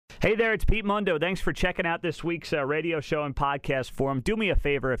Hey there, it's Pete Mundo. Thanks for checking out this week's radio show and podcast forum. Do me a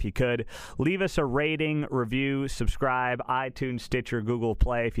favor if you could. Leave us a rating, review, subscribe, iTunes, Stitcher, Google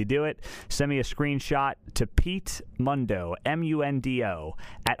Play. If you do it, send me a screenshot to Pete Mundo, M-U-N-D-O,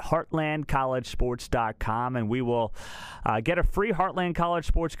 at heartlandcollegesports.com, and we will get a free Heartland College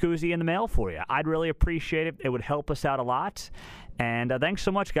Sports koozie in the mail for you. I'd really appreciate it. It would help us out a lot. And thanks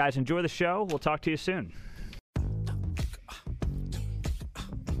so much, guys. Enjoy the show. We'll talk to you soon.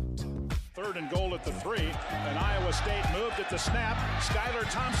 3rd and goal at the 3, and Iowa State moved at the snap. Skylar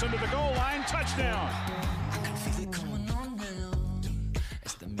Thompson to the goal line, touchdown. I can feel it coming on now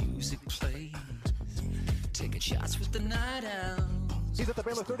as the music plays. Taking shots with the night out. He's at the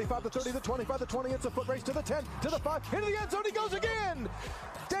Baylor 35, the 30, the 25, the 20. It's a foot race to the 10, to the 5, into the end zone. He goes again.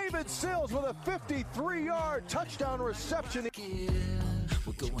 David Sills with a 53-yard touchdown reception. Yeah,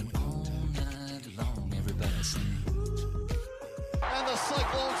 we're going all night long. Everybody sing. And the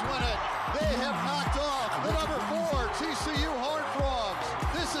Cyclones win it. They have knocked off the number 4 TCU Horned Frogs.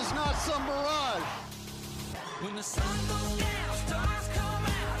 This is not some mirage. When the sun goes down, stars come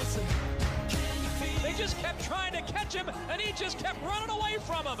out. Listen, can you feel They just kept trying to catch him, and he just kept running away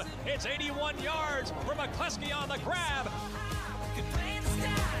from him. It's 81 yards for McCluskey on the grab. you can play in the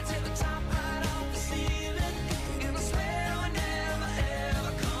sky, take the top right off the ceiling, and I swear we're never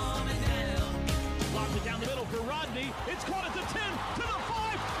ever coming down. Locked it down the middle for Rodney. It's caught at the 10, to the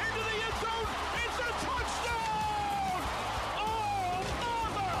 5, into the end zone. It's a touchdown! Oh,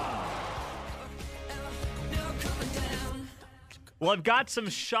 mama! Never coming down. Well, I've got some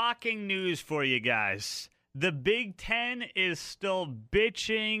shocking news for you guys. The Big Ten is still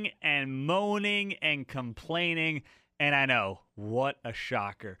bitching and moaning and complaining, and I know, what a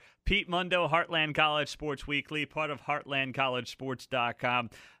shocker. Pete Mundo, Heartland College Sports Weekly, part of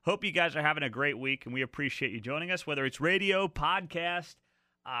heartlandcollegesports.com. Hope you guys are having a great week, and we appreciate you joining us, whether it's radio, podcast,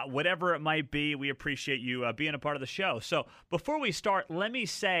 whatever it might be. We appreciate you being a part of the show. So before we start, let me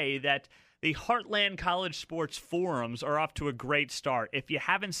say that the Heartland College Sports forums are off to a great start. If you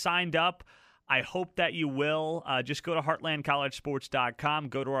haven't signed up, I hope that you will. Just go to heartlandcollegesports.com,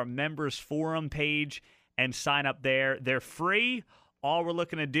 go to our members forum page, and sign up there. They're free. All we're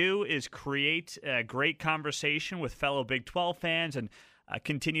looking to do is create a great conversation with fellow Big 12 fans and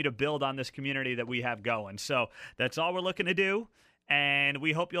continue to build on this community that we have going. So that's all we're looking to do, and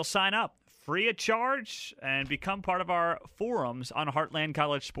we hope you'll sign up free of charge and become part of our forums on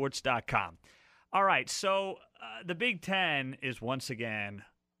heartlandcollegesports.com. All right, so the Big Ten is once again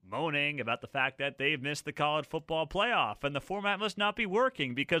moaning about the fact that they've missed the college football playoff, and the format must not be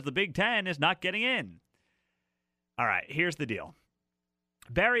working because the Big Ten is not getting in. All right, here's the deal.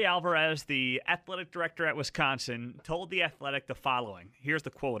 Barry Alvarez, the athletic director at Wisconsin, told The Athletic the following. Here's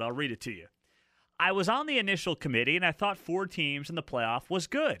the quote. I'll read it to you. I was on the initial committee, and I thought 4 teams in the playoff was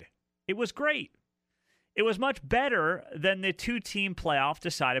good. It was great. It was much better than the 2-team playoff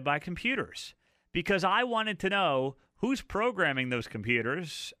decided by computers because I wanted to know who's programming those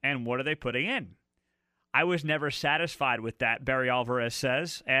computers and what are they putting in. I was never satisfied with that, Barry Alvarez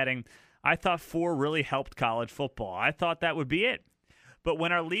says, adding, I thought 4 really helped college football. I thought that would be it. But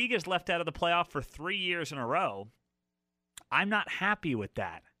when our league is left out of the playoff for 3 years in a row, I'm not happy with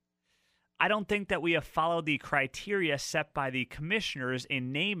that. I don't think that we have followed the criteria set by the commissioners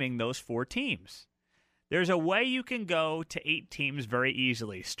in naming those 4 teams. There's a way you can go to 8 teams very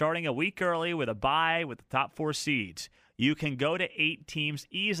easily, starting a week early with a bye with the top 4 seeds. You can go to 8 teams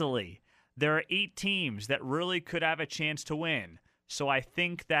easily. There are 8 teams that really could have a chance to win. So I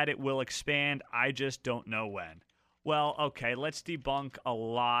think that it will expand. I just don't know when. Well, okay, let's debunk a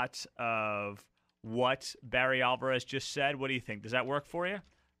lot of what Barry Alvarez just said. What do you think? Does that work for you?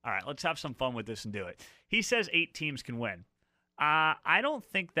 All right, let's have some fun with this and do it. He says 8 teams can win. I don't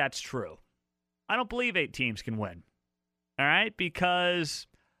think that's true. I don't believe 8 teams can win. All right, because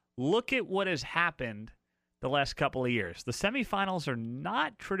look at what has happened the last couple of years. The semifinals are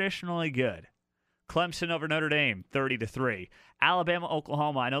not traditionally good. Clemson over Notre Dame, 30-3. Alabama,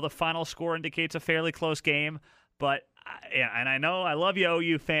 Oklahoma. I know the final score indicates a fairly close game, but and I know I love you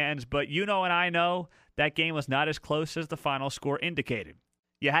OU fans, but you know and I know that game was not as close as the final score indicated.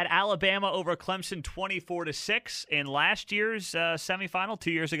 You had Alabama over Clemson 24-6 in last year's semifinal, 2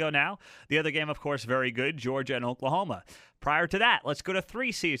 years ago now. The other game, of course, very good, Georgia and Oklahoma. Prior to that, let's go to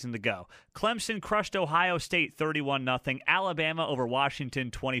 3 seasons ago. Clemson crushed Ohio State 31-0. Alabama over Washington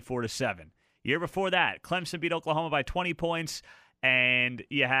 24-7. Year before that, Clemson beat Oklahoma by 20 points, and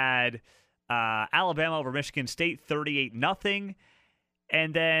you had Alabama over Michigan State 38-0.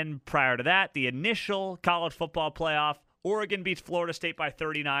 And then prior to that, the initial college football playoff, Oregon beats Florida State by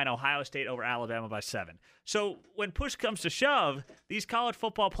 39, Ohio State over Alabama by 7. So when push comes to shove, these college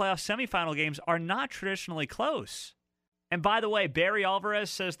football playoff semifinal games are not traditionally close. And by the way, Barry Alvarez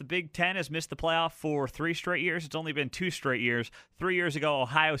says the Big Ten has missed the playoff for 3 straight years. It's only been 2 straight years. 3 years ago,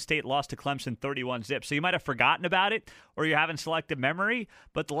 Ohio State lost to Clemson 31-0. So you might have forgotten about it or you haven't selected memory.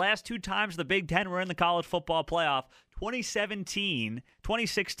 But the last 2 times the Big Ten were in the college football playoff,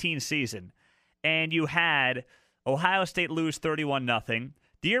 2016 season. And you had Ohio State lose 31-0.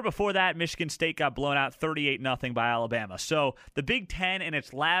 The year before that, Michigan State got blown out 38-0 by Alabama. So the Big Ten in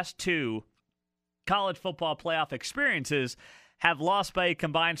its last 2 college football playoff experiences have lost by a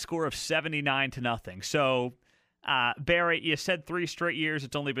combined score of 79-0. So, Barry, you said 3 straight years.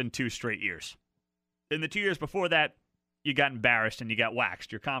 It's only been 2 straight years. In the 2 years before that, you got embarrassed and you got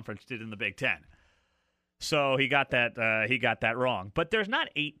waxed. Your conference did in the Big Ten. So he got that wrong. But there's not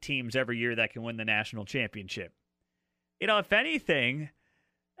 8 teams every year that can win the national championship. You know, if anything,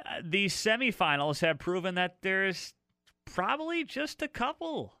 these semifinals have proven that there's probably just a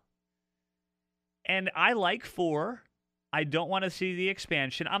couple. And I like 4. I don't want to see the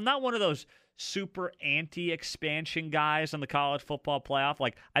expansion. I'm not one of those super anti-expansion guys on the college football playoff.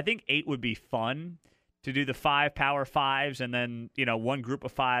 Like, I think 8 would be fun to do the 5 Power 5s and then, 1 group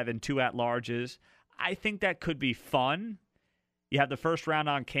of 5 and 2 at-larges. I think that could be fun. You have the first round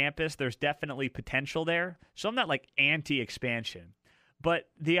on campus. There's definitely potential there. So I'm not like anti-expansion. But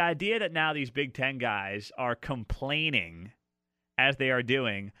the idea that now these Big Ten guys are complaining, as they are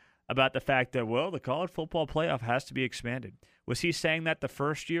doing, about the fact that, well, the college football playoff has to be expanded. Was he saying that the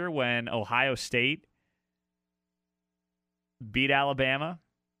first year when Ohio State beat Alabama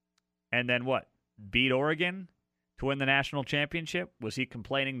and then what? Beat Oregon to win the national championship? Was he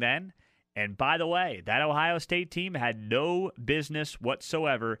complaining then? And by the way, that Ohio State team had no business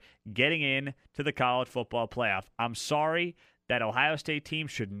whatsoever getting in to the college football playoff. I'm sorry. That Ohio State team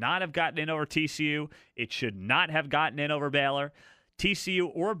should not have gotten in over TCU. It should not have gotten in over Baylor. TCU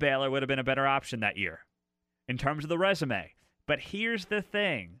or Baylor would have been a better option that year in terms of the resume. But here's the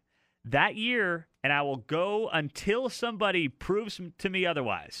thing. That year, and I will go until somebody proves to me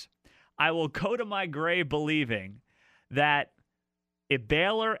otherwise, I will go to my grave believing that if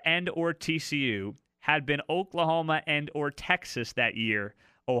Baylor and or TCU had been Oklahoma and or Texas that year,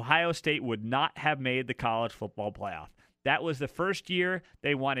 Ohio State would not have made the college football playoff. That was the first year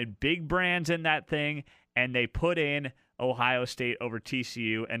they wanted big brands in that thing, and they put in Ohio State over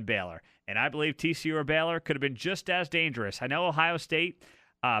TCU and Baylor. And I believe TCU or Baylor could have been just as dangerous. I know Ohio State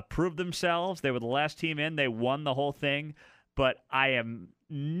proved themselves. They were the last team in. They won the whole thing. But I am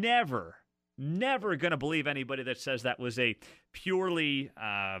never going to believe anybody that says that was a purely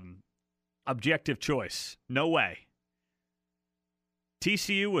objective choice. No way.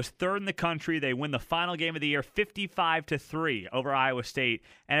 TCU was 3rd in the country. They win the final game of the year 55-3 over Iowa State.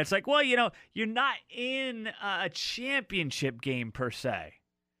 And it's like, well, you're not in a championship game per se.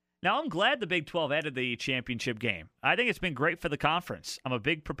 Now, I'm glad the Big 12 added the championship game. I think it's been great for the conference. I'm a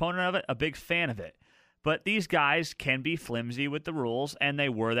big proponent of it, a big fan of it. But these guys can be flimsy with the rules, and they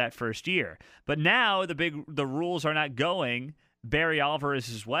were that first year. But now the rules are not going Barry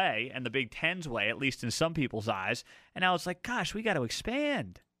Alvarez's way and the Big Ten's way, at least in some people's eyes. And now it's like, gosh, we got to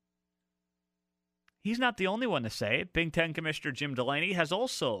expand. He's not the only one to say it. Big Ten Commissioner Jim Delaney has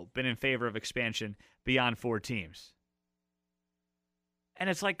also been in favor of expansion beyond 4 teams. And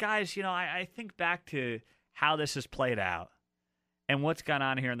it's like, guys, I think back to how this has played out and what's gone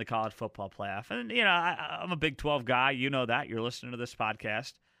on here in the college football playoff. And, I'm a Big 12 guy. You know that. You're listening to this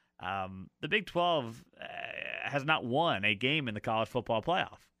podcast. The Big 12 has not won a game in the college football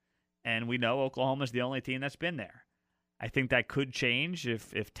playoff. And we know Oklahoma's the only team that's been there. I think that could change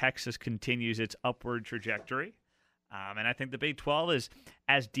if Texas continues its upward trajectory. And I think the Big 12 is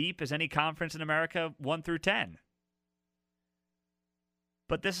as deep as any conference in America, 1 through 10.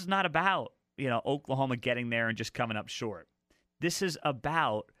 But this is not about, Oklahoma getting there and just coming up short. This is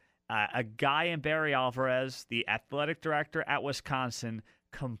about a guy in Barry Alvarez, the athletic director at Wisconsin,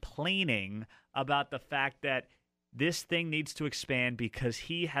 complaining about the fact that this thing needs to expand because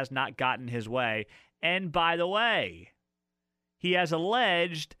he has not gotten his way. And by the way, he has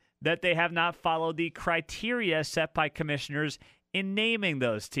alleged that they have not followed the criteria set by commissioners in naming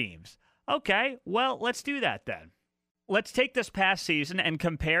those teams. Okay, well, let's do that then. Let's take this past season and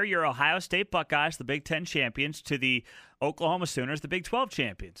compare your Ohio State Buckeyes, the Big Ten champions, to the Oklahoma Sooners, the Big 12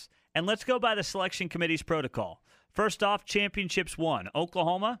 champions. And let's go by the selection committee's protocol. First off, championships won.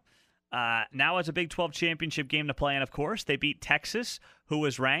 Oklahoma now has a Big 12 championship game to play in, of course. They beat Texas, who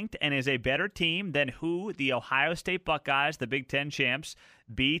was ranked and is a better team than who the Ohio State Buckeyes, the Big Ten champs,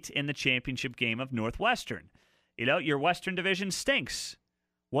 beat in the championship game of Northwestern. Your Western Division stinks.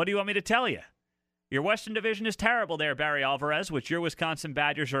 What do you want me to tell you? Your Western Division is terrible there, Barry Alvarez, which your Wisconsin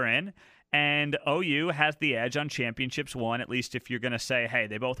Badgers are in. And OU has the edge on championships won, at least if you're going to say, hey,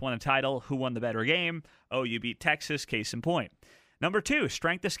 they both won a title. Who won the better game? OU beat Texas, case in point. Number 2,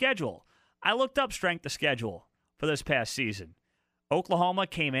 strength of schedule. I looked up strength of schedule for this past season. Oklahoma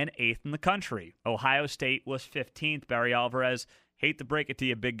came in 8th in the country. Ohio State was 15th. Barry Alvarez, hate to break it to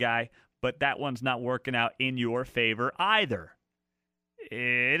you, big guy, but that one's not working out in your favor either.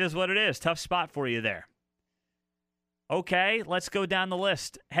 It is what it is. Tough spot for you there. Okay, let's go down the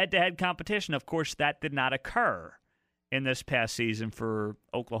list. Head-to-head competition, of course, that did not occur in this past season for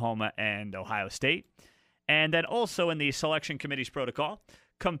Oklahoma and Ohio State. And then also in the selection committee's protocol,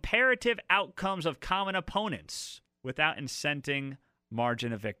 comparative outcomes of common opponents without incenting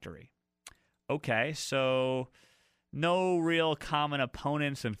margin of victory. Okay, so no real common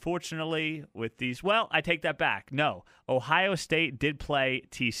opponents, unfortunately, with these. Well, I take that back. No, Ohio State did play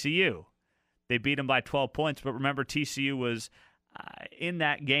TCU. They beat them by 12 points, but remember, TCU was in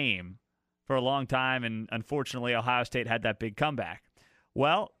that game for a long time, and unfortunately, Ohio State had that big comeback.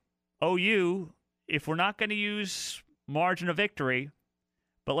 Well, OU, if we're not going to use margin of victory,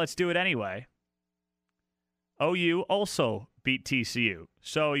 but let's do it anyway, OU also beat TCU.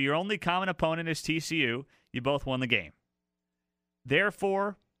 So your only common opponent is TCU. You both won the game.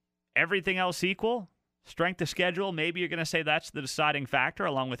 Therefore, everything else equal, strength of schedule, maybe you're going to say that's the deciding factor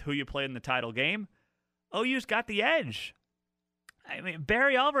along with who you played in the title game. OU's got the edge. I mean,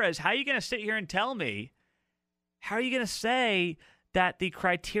 Barry Alvarez, how are you going to sit here and tell me, how are you going to say that the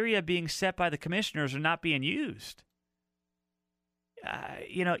criteria being set by the commissioners are not being used?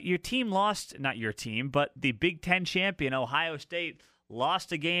 Your team lost, not your team, but the Big Ten champion, Ohio State,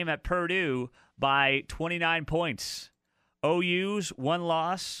 lost a game at Purdue by 29 points. OU's one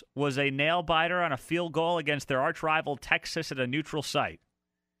loss was a nail-biter on a field goal against their arch-rival Texas at a neutral site.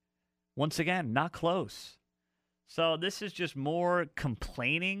 Once again, not close. So this is just more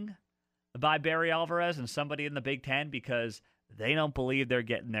complaining by Barry Alvarez and somebody in the Big Ten because they don't believe they're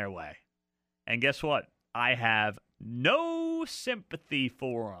getting their way. And guess what? I have no sympathy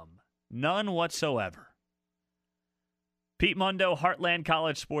for them. None whatsoever. Pete Mundo, Heartland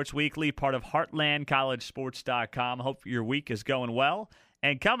College Sports Weekly, part of HeartlandCollegeSports.com. Hope your week is going well.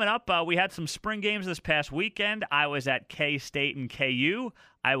 And coming up, we had some spring games this past weekend. I was at K-State and KU.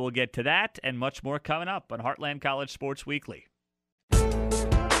 I will get to that and much more coming up on Heartland College Sports Weekly.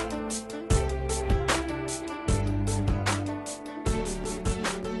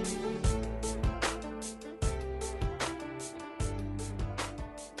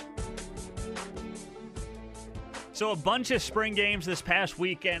 So a bunch of spring games this past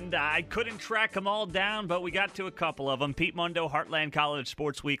weekend. I couldn't track them all down, but we got to a couple of them. Pete Mundo, Heartland College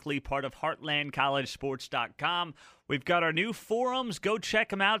Sports Weekly, part of HeartlandCollegeSports.com. We've got our new forums. Go check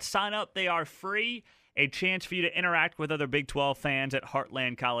them out. Sign up. They are free. A chance for you to interact with other Big 12 fans at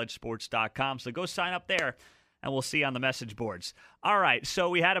HeartlandCollegeSports.com. So go sign up there, and we'll see you on the message boards. All right,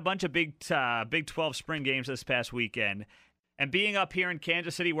 so we had a bunch of Big 12 spring games this past weekend. And being up here in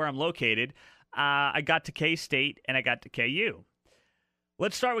Kansas City where I'm located, I got to K-State and I got to KU.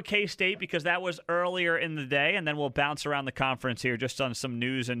 Let's start with K-State because that was earlier in the day, and then we'll bounce around the conference here just on some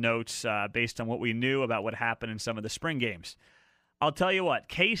news and notes based on what we knew about what happened in some of the spring games. I'll tell you what,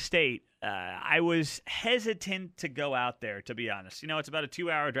 K-State, I was hesitant to go out there, to be honest. It's about a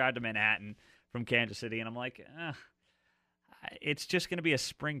 2-hour drive to Manhattan from Kansas City, and I'm like, it's just going to be a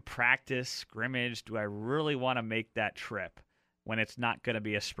spring practice scrimmage. Do I really want to make that trip when it's not going to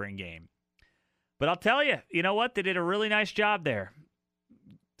be a spring game? But I'll tell you, you know what? They did a really nice job there.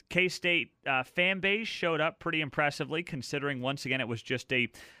 K-State fan base showed up pretty impressively, considering, once again, it was just a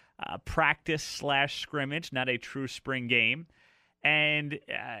practice/scrimmage, not a true spring game. And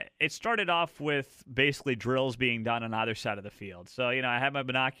it started off with basically drills being done on either side of the field. So, I had my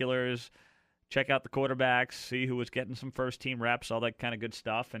binoculars, check out the quarterbacks, see who was getting some first-team reps, all that kind of good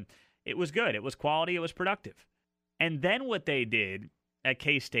stuff. And it was good. It was quality. It was productive. And then what they did at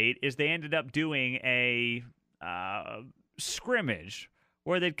K-State is they ended up doing a scrimmage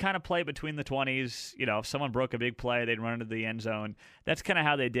where they'd kind of play between the 20s. If someone broke a big play, they'd run into the end zone. That's kind of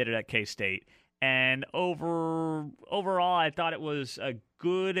how they did it at K-State. And overall, I thought it was a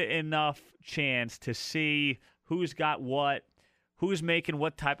good enough chance to see who's got what, who's making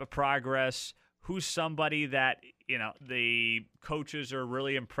what type of progress, who's somebody that, the coaches are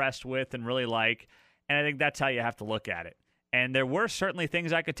really impressed with and really like. And I think that's how you have to look at it. And there were certainly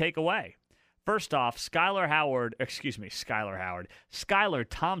things I could take away. First off, Skylar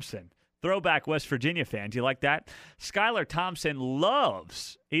Thompson, throwback West Virginia fan. Do you like that? Skylar Thompson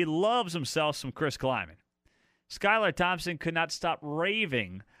loves himself some Chris Kleiman. Skylar Thompson could not stop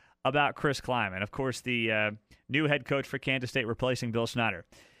raving about Chris Kleiman. Of course, the new head coach for Kansas State replacing Bill Snyder.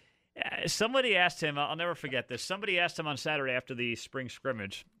 Somebody asked him, I'll never forget this, somebody asked him on Saturday after the spring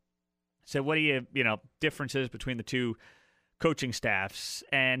scrimmage, said, what are differences between the two coaching staffs?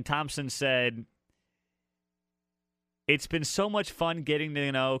 And Thompson said, it's been so much fun getting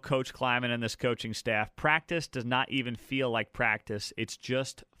to know Coach Kleiman and this coaching staff. Practice does not even feel like practice. It's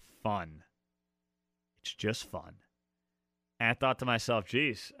just fun. It's just fun. And I thought to myself,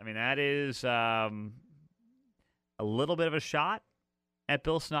 geez, I mean, that is a little bit of a shot at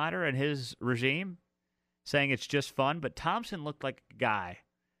Bill Snyder and his regime, saying it's just fun. But Thompson looked like a guy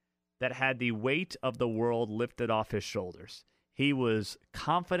that had the weight of the world lifted off his shoulders. He was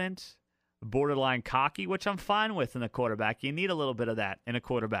confident, borderline cocky, which I'm fine with in a quarterback. You need a little bit of that in a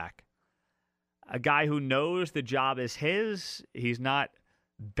quarterback. A guy who knows the job is his. He's not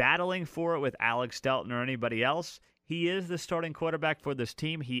battling for it with Alex Delton or anybody else. He is the starting quarterback for this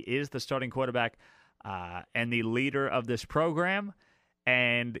team. He is the starting quarterback and the leader of this program.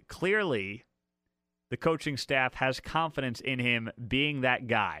 And clearly, the coaching staff has confidence in him being that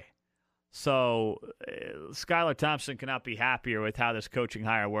guy. So, Skylar Thompson cannot be happier with how this coaching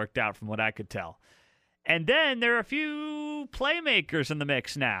hire worked out from what I could tell. And then there are a few playmakers in the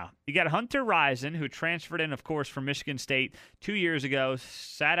mix now. You got Hunter Rison, who transferred in, of course, from Michigan State 2 years ago,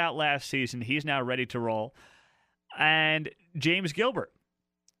 sat out last season. He's now ready to roll. And James Gilbert,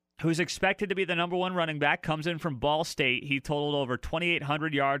 who's expected to be the number one running back, comes in from Ball State. He totaled over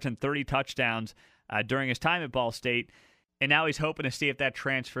 2,800 yards and 30 touchdowns during his time at Ball State. And now he's hoping to see if that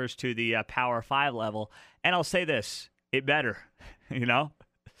transfers to the Power 5 level. And I'll say this, it better,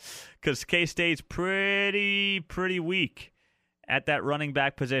 because K-State's pretty weak at that running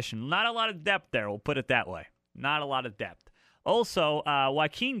back position. Not a lot of depth there, we'll put it that way. Not a lot of depth. Also,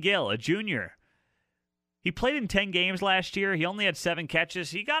 Joaquin Gill, a junior, he played in 10 games last year. He only had 7 catches.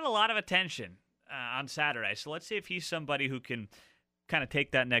 He got a lot of attention on Saturday. So let's see if he's somebody who can kind of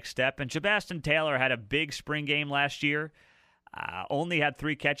take that next step. And Jabastin Taylor had a big spring game last year. Only had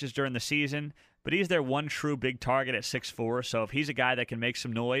 3 catches during the season, but he's their one true big target at 6'4". So if he's a guy that can make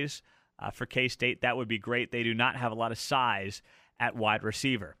some noise for K-State, that would be great. They do not have a lot of size at wide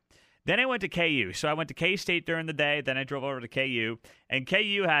receiver. Then I went to KU. So I went to K-State during the day. Then I drove over to KU. And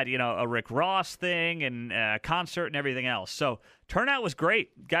KU had, a Rick Ross thing and a concert and everything else. So turnout was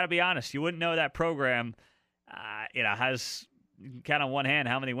great. Got to be honest. You wouldn't know that program, has kind of one hand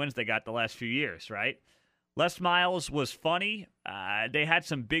how many wins they got the last few years, right? Les Miles was funny. They had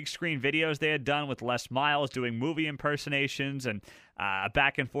some big screen videos they had done with Les Miles doing movie impersonations and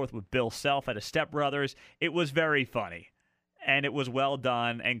back and forth with Bill Self at his Step Brothers. It was very funny. And it was well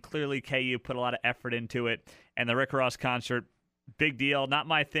done, and clearly KU put a lot of effort into it. And the Rick Ross concert, big deal. Not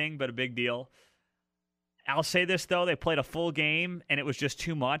my thing, but a big deal. I'll say this, though. They played a full game, and it was just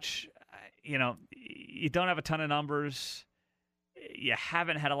too much. You don't have a ton of numbers. You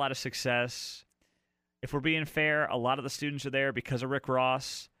haven't had a lot of success. If we're being fair, a lot of the students are there because of Rick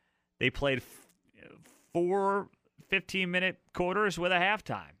Ross. They played 4 15-minute quarters with a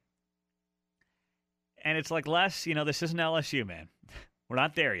halftime. And it's like, Les, this isn't LSU, man. We're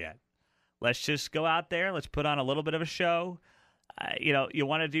not there yet. Let's just go out there. Let's put on a little bit of a show. You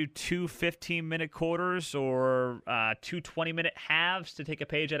want to do 2 15-minute quarters or 2 20-minute halves to take a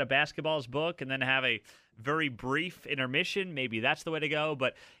page out of basketball's book and then have a very brief intermission. Maybe that's the way to go.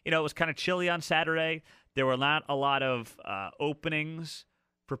 But, it was kind of chilly on Saturday. There were not a lot of openings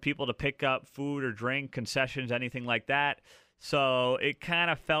for people to pick up food or drink, concessions, anything like that. So it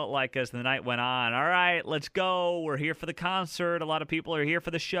kind of felt like as the night went on, all right, let's go. We're here for the concert. A lot of people are here for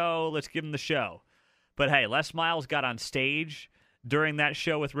the show. Let's give them the show. But, hey, Les Miles got on stage during that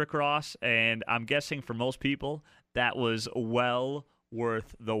show with Rick Ross, and I'm guessing for most people that was well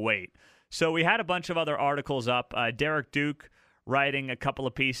worth the wait. So we had a bunch of other articles up. Derek Duke writing a couple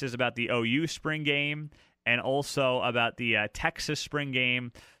of pieces about the OU spring game and also about the Texas spring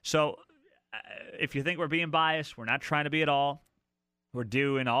game. So if you think we're being biased, we're not trying to be at all. We're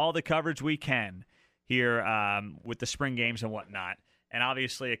doing all the coverage we can here with the spring games and whatnot. And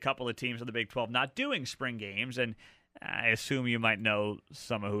obviously a couple of teams in the Big 12 not doing spring games, and I assume you might know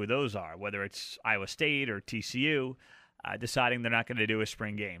some of who those are, whether it's Iowa State or TCU, deciding they're not going to do a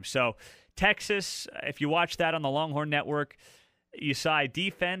spring game. So Texas, if you watch that on the Longhorn Network, you saw a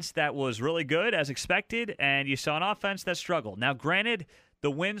defense that was really good as expected, and you saw an offense that struggled. Now, granted,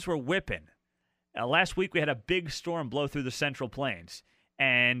 the winds were whipping. Last week we had a big storm blow through the Central Plains,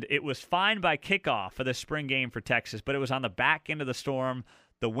 and it was fine by kickoff for the spring game for Texas, but it was on the back end of the storm.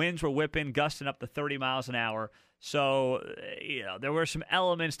 The winds were whipping, gusting up to 30 miles an hour. So, there were some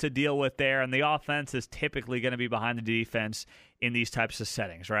elements to deal with there, and the offense is typically going to be behind the defense in these types of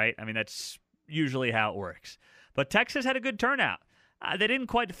settings, right? I mean, that's usually how it works. But Texas had a good turnout. They didn't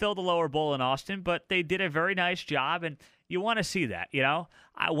quite fill the lower bowl in Austin, but they did a very nice job, and you want to see that,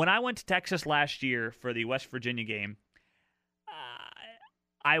 When I went to Texas last year for the West Virginia game,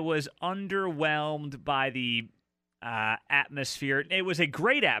 I was underwhelmed by the atmosphere. It was a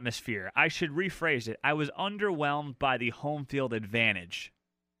great atmosphere. I should rephrase it. I was underwhelmed by the home field advantage,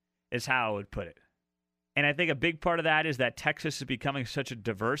 is how I would put it. And I think a big part of that is that Texas is becoming such a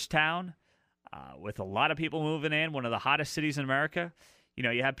diverse town with a lot of people moving in, one of the hottest cities in America.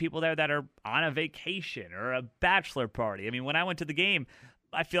 You have people there that are on a vacation or a bachelor party. I mean, when I went to the game,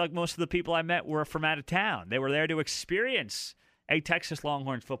 I feel like most of the people I met were from out of town. They were there to experience a Texas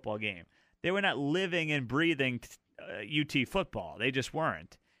Longhorns football game. They were not living and breathing UT football. They just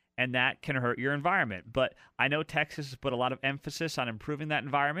weren't. And that can hurt your environment. But I know Texas has put a lot of emphasis on improving that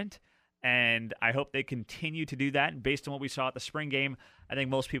environment, and I hope they continue to do that. And based on what we saw at the spring game, I think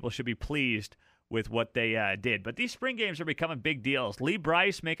most people should be pleased with what they did. But these spring games are becoming big deals. Lee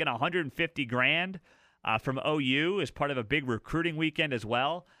Brice making $150,000 from OU as part of a big recruiting weekend as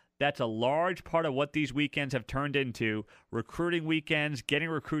well. That's a large part of what these weekends have turned into, recruiting weekends, getting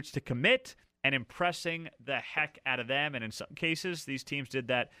recruits to commit, and impressing the heck out of them. And in some cases, these teams did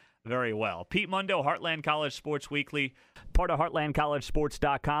that very well. Pete Mundo, Heartland College Sports Weekly, part of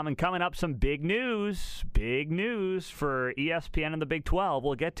HeartlandCollegeSports.com. And coming up, some big news for ESPN and the Big 12.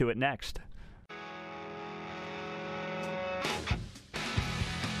 We'll get to it next.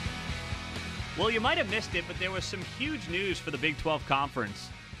 Well, you might have missed it, but there was some huge news for the Big 12 Conference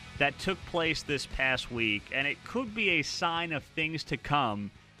that took place this past week, and it could be a sign of things to come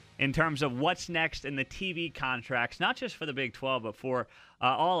in terms of what's next in the TV contracts, not just for the Big 12, but for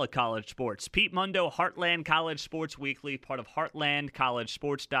all of college sports. Pete Mundo, Heartland College Sports Weekly, part of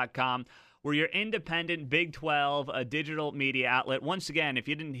HeartlandCollegeSports.com. We're your independent Big 12 digital media outlet. Once again, if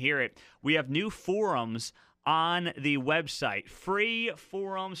you didn't hear it, we have new forums on the website. Free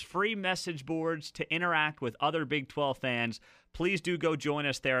forums, free message boards to interact with other Big 12 fans. Please do go join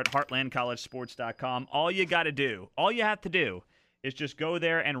us there at HeartlandCollegeSports.com. All you have to do is just go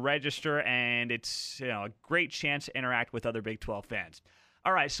there and register, and it's a great chance to interact with other Big 12 fans.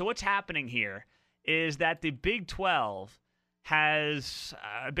 All right, so what's happening here is that the Big 12 has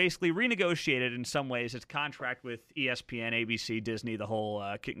basically renegotiated in some ways its contract with ESPN, ABC, Disney, the whole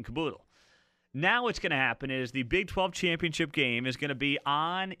kit and caboodle. Now what's going to happen is the Big 12 championship game is going to be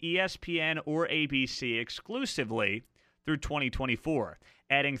on ESPN or ABC exclusively through 2024,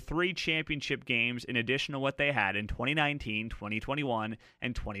 adding 3 championship games in addition to what they had in 2019, 2021,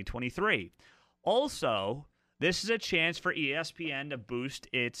 and 2023. Also, this is a chance for ESPN to boost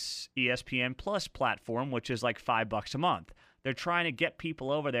its ESPN Plus platform, which is like $5 a month. They're trying to get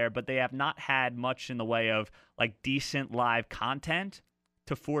people over there, but they have not had much in the way of like decent live content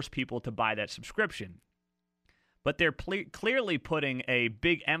to force people to buy that subscription. But they're clearly putting a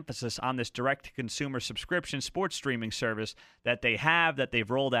big emphasis on this direct-to-consumer subscription sports streaming service that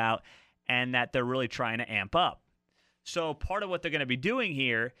they've rolled out, and that they're really trying to amp up. So part of what they're going to be doing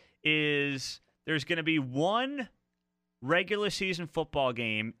here is there's going to be one regular season football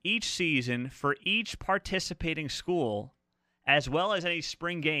game each season for each participating school, as well as any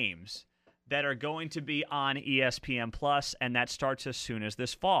spring games that are going to be on ESPN Plus, and that starts as soon as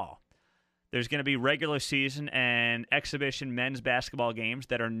this fall. There's going to be regular season and exhibition men's basketball games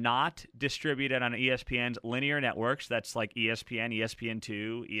that are not distributed on ESPN's linear networks. That's like ESPN,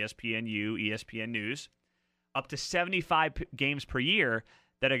 ESPN2, ESPNU, ESPN News. Up to 75 games per year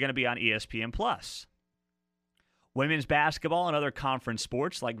that are going to be on ESPN Plus. Women's basketball and other conference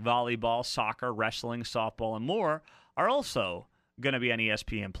sports like volleyball, soccer, wrestling, softball, and more are also going to be on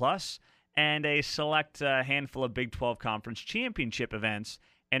ESPN Plus, and a select handful of Big 12 Conference championship events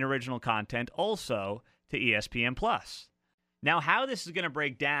and original content also to ESPN Plus. Now, how this is going to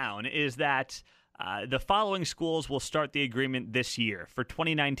break down is that the following schools will start the agreement this year for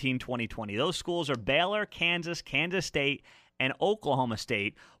 2019-2020. Those schools are Baylor, Kansas, Kansas State, and Oklahoma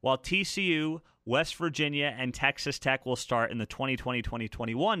State, while TCU, West Virginia, and Texas Tech will start in the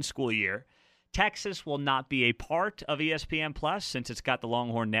 2020-2021 school year. Texas will not be a part of ESPN Plus since it's got the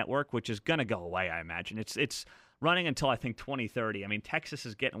Longhorn Network, which is going to go away, I imagine. It's running until, I think, 2030. I mean, Texas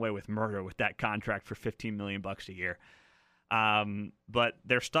is getting away with murder with that contract for $15 million a year. But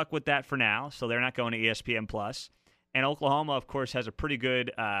they're stuck with that for now, so they're not going to ESPN Plus. And Oklahoma, of course, has a pretty good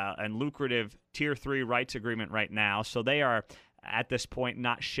and lucrative Tier 3 rights agreement right now, so they are, at this point,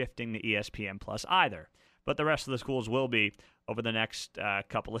 not shifting to ESPN Plus either. But the rest of the schools will be over the next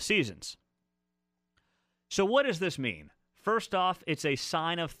couple of seasons. So what does this mean? First off, it's a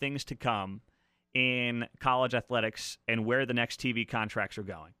sign of things to come in college athletics and where the next TV contracts are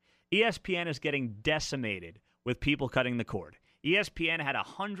going. ESPN is getting decimated with people cutting the cord. ESPN had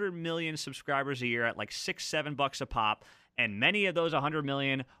 100 million subscribers a year at like $6-7 a pop, and many of those 100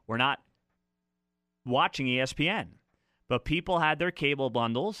 million were not watching ESPN. But people had their cable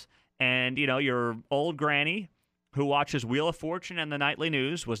bundles, and, you know, your old granny who watches Wheel of Fortune and the nightly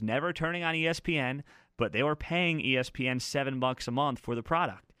news was never turning on ESPN, but they were paying ESPN $7 a month for the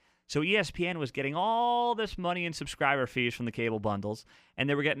product. So ESPN was getting all this money in subscriber fees from the cable bundles, and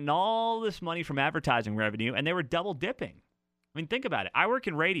they were getting all this money from advertising revenue, and they were double dipping. I mean, think about it. I work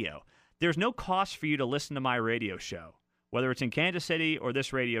in radio. There's no cost for you to listen to my radio show, whether it's in Kansas City or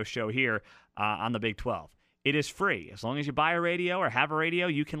this radio show here on the Big 12. It is free. As long as you buy a radio or have a radio,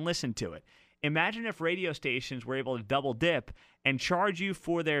 you can listen to it. Imagine if radio stations were able to double dip and charge you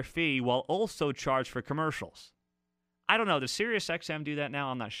for their fee while also charge for commercials. I don't know. Does SiriusXM do that now?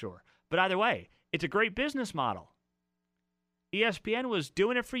 I'm not sure. But either way, it's a great business model. ESPN was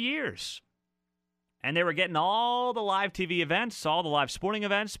doing it for years. And they were getting all the live TV events, all the live sporting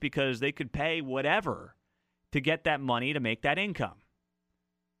events, because they could pay whatever to get that money to make that income.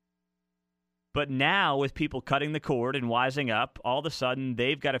 But now, with people cutting the cord and wising up, all of a sudden,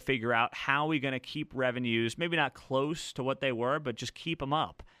 they've got to figure out how are we going to keep revenues, maybe not close to what they were, but just keep them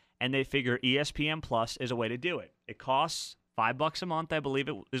up. And they figure ESPN Plus is a way to do it. It costs $5 a month, I believe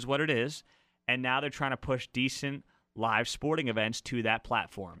it is what it is. And now they're trying to push decent live sporting events to that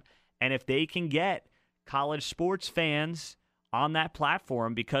platform. And if they can get college sports fans on that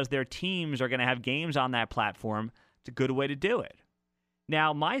platform because their teams are going to have games on that platform, it's a good way to do it.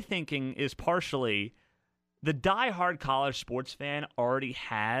 Now, my thinking is partially the diehard college sports fan already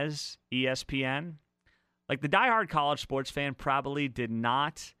has ESPN. Like, the diehard college sports fan probably did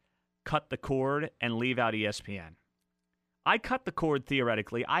not cut the cord and leave out ESPN. I cut the cord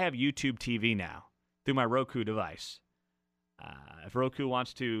theoretically. I have YouTube TV now through my Roku device. If Roku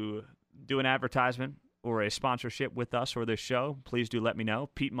wants to do an advertisement or a sponsorship with us or this show, please do let me know.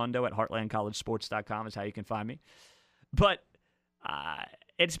 Pete Mundo at heartlandcollegesports.com is how you can find me. But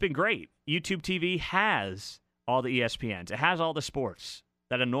it's been great. YouTube TV has all the ESPNs. It has all the sports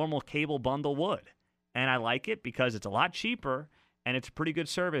that a normal cable bundle would. And I like it because it's a lot cheaper and it's a pretty good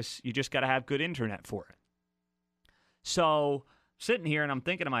service. You just got to have good internet for it. So sitting here and I'm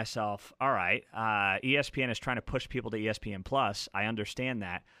thinking to myself, all right, ESPN is trying to push people to ESPN Plus. I understand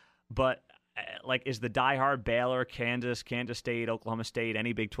that. But like, is the diehard Baylor, Kansas State, Oklahoma State,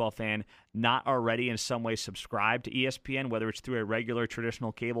 any Big 12 fan not already in some way subscribed to ESPN, whether it's through a regular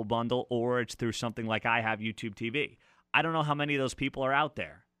traditional cable bundle or it's through something like I have YouTube TV? I don't know how many of those people are out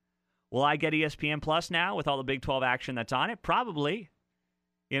there. Will I get ESPN Plus now with all the Big 12 action that's on it? Probably.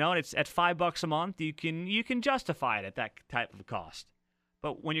 You know, and it's at $5 a month. You can justify it at that type of cost.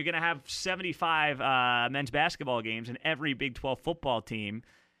 But when you're going to have 75 men's basketball games and every Big 12 football team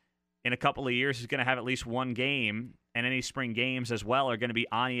in a couple of years is going to have at least one game, and any spring games as well are going to be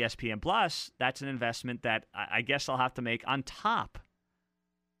on ESPN Plus, that's an investment that I guess I'll have to make on top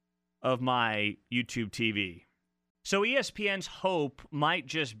of my YouTube TV. So ESPN's hope might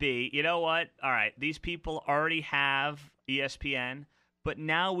just be, you know what? All right, these people already have ESPN, but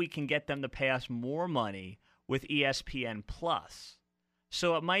now we can get them to pay us more money with ESPN Plus.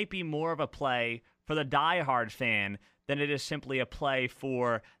 So it might be more of a play for the diehard fan than it is simply a play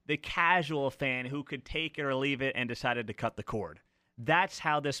for the casual fan who could take it or leave it and decided to cut the cord. That's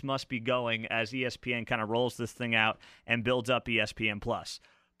how this must be going as ESPN kind of rolls this thing out and builds up ESPN Plus.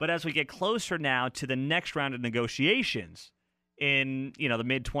 But as we get closer now to the next round of negotiations in, you know, the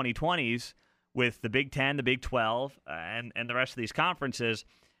mid-2020s with the Big 10, the Big 12, and the rest of these conferences,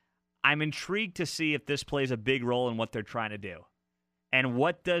 I'm intrigued to see if this plays a big role in what they're trying to do. And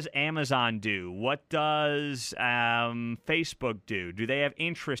what does Amazon do? What does Facebook do? Do they have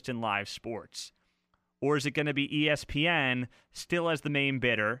interest in live sports? Or is it going to be ESPN still as the main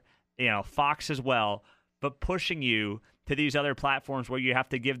bidder, you know, Fox as well, but pushing you to these other platforms where you have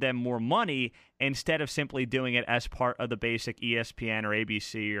to give them more money instead of simply doing it as part of the basic ESPN or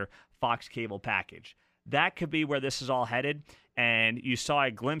ABC or Fox cable package? That could be where this is all headed, and you saw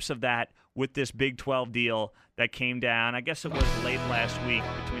a glimpse of that with this Big 12 deal that came down, I guess it was late last week,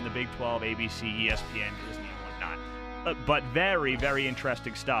 between the Big 12, ABC, ESPN, Disney, and whatnot. But very, very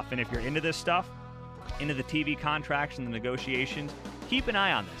interesting stuff. And if you're into this stuff, into the TV contracts and the negotiations, keep an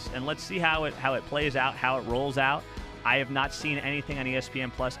eye on this, and let's see how it plays out, how it rolls out. I have not seen anything on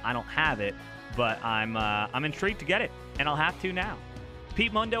ESPN Plus. I don't have it, but I'm intrigued to get it, and I'll have to now.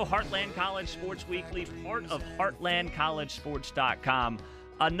 Pete Mundo, Heartland College Sports Weekly, part of HeartlandCollegeSports.com.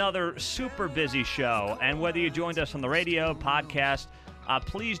 Another super busy show, and whether you joined us on the radio, podcast,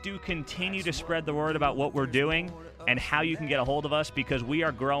 please do continue to spread the word about what we're doing and how you can get a hold of us, because we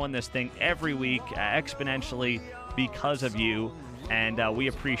are growing this thing every week exponentially because of you, and we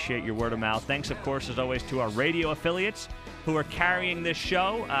appreciate your word of mouth. Thanks, of course, as always, to our radio affiliates who are carrying this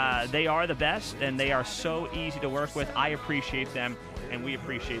show. They are the best, and they are so easy to work with. I appreciate them, and we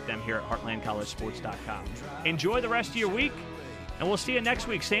appreciate them here at HeartlandCollegeSports.com. Enjoy the rest of your week, and we'll see you next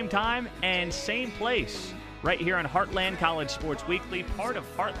week, same time and same place, right here on Heartland College Sports Weekly, part of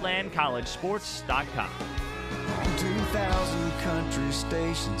HeartlandCollegeSports.com. 2,000 country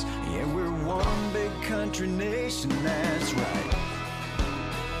stations, yeah, we're one big country nation, that's right.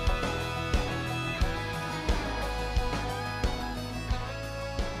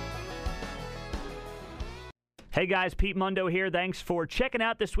 Hey guys, Pete Mundo here. Thanks for checking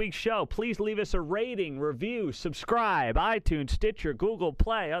out this week's show. Please leave us a rating, review, subscribe, iTunes, Stitcher, Google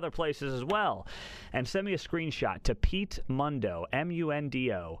Play, other places as well. And send me a screenshot to Pete Mundo,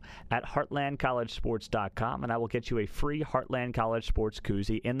 M-U-N-D-O, at HeartlandCollegeSports.com, and I will get you a free Heartland College Sports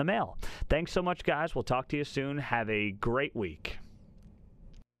koozie in the mail. Thanks so much, guys. We'll talk to you soon. Have a great week.